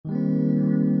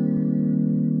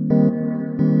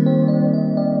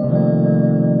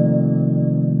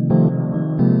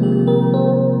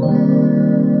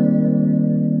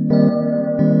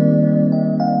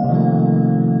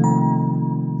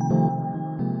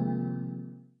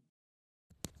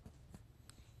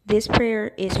This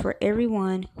prayer is for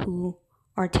everyone who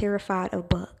are terrified of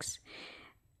bugs.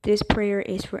 This prayer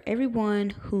is for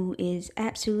everyone who is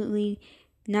absolutely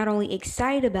not only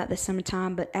excited about the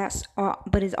summertime, but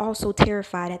is also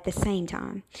terrified at the same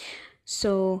time.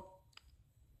 So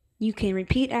you can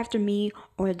repeat after me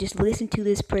or just listen to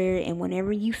this prayer, and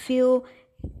whenever you feel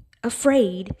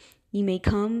afraid, you may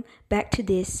come back to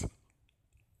this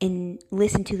and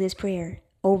listen to this prayer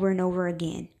over and over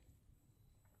again.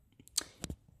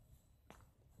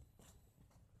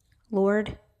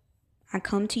 Lord, I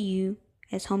come to you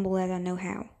as humble as I know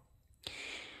how.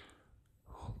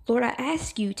 Lord, I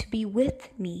ask you to be with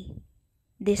me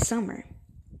this summer.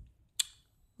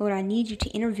 Lord, I need you to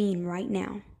intervene right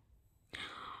now.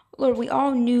 Lord, we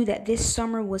all knew that this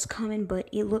summer was coming, but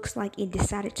it looks like it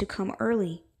decided to come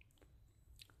early.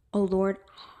 Oh Lord,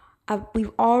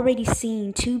 we've already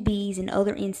seen 2 bees and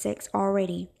other insects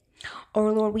already. Oh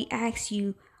Lord, we ask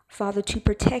you, Father, to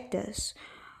protect us.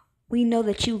 We know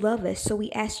that you love us, so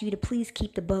we ask you to please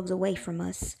keep the bugs away from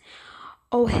us.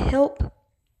 Oh, help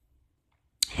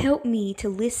me to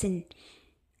listen.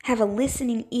 Have a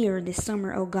listening ear this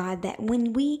summer, oh God, that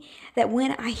when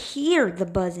I hear the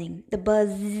buzzing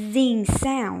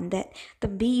sound, that the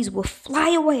bees will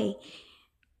fly away.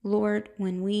 Lord,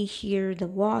 when we hear the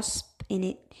wasp and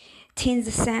it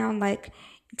tends to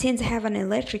have an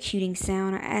electrocuting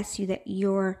sound, I ask you that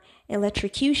your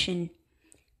electrocution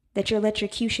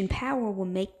power will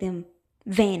make them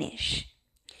vanish.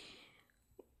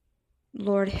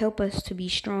 Lord, help us to be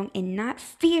strong and not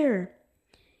fear.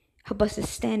 Help us to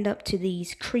stand up to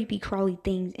these creepy crawly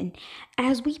things. And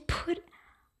as we put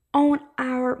on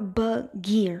our bug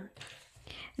gear,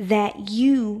 that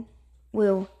you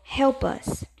will help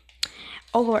us.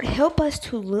 Oh Lord, help us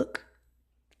to look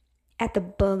at the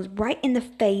bugs right in the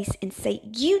face and say,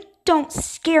 you don't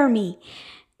scare me.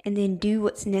 And then do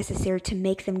what's necessary to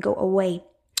make them go away.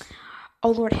 Oh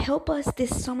Lord, help us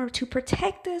this summer to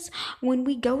protect us when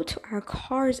we go to our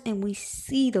cars and we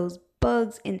see those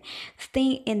bugs and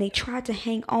they try to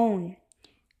hang on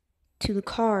to the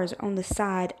cars on the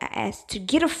side. I ask to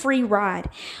get a free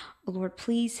ride. Oh Lord,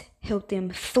 please help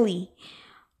them flee.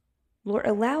 Lord,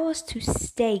 allow us to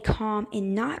stay calm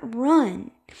and not run.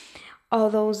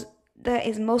 Although that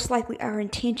is most likely our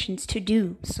intentions to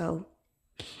do so.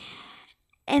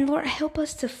 And Lord, help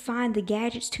us to find the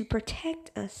gadgets to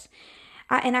protect us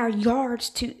in our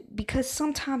yards because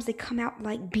sometimes they come out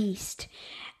like beasts.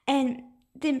 And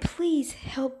then please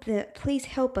help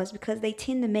us, because they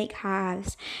tend to make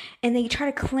hives and they try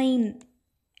to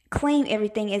claim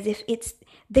everything as if it's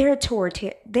their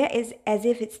territory. That is as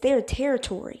if it's their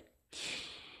territory.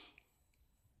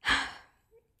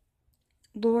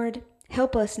 Lord,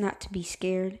 help us not to be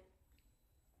scared.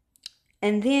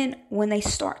 And then when they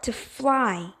start to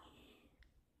fly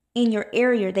in your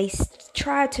area, they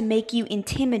try to make you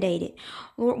intimidated.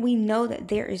 Lord, we know that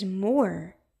there is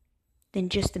more than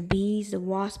just the bees, the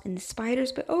wasps, and the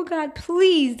spiders. But oh God,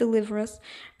 please deliver us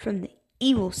from the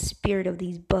evil spirit of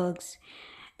these bugs,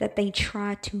 that they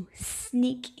try to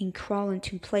sneak and crawl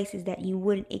into places that you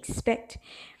wouldn't expect.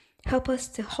 Help us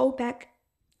to hold back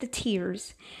the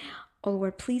tears. Oh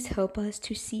Lord, please help us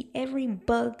to see every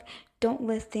bug. Don't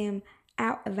let them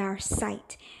out of our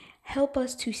sight. Help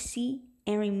us to see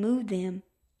and remove them.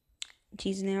 In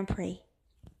Jesus' name I pray.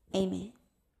 Amen.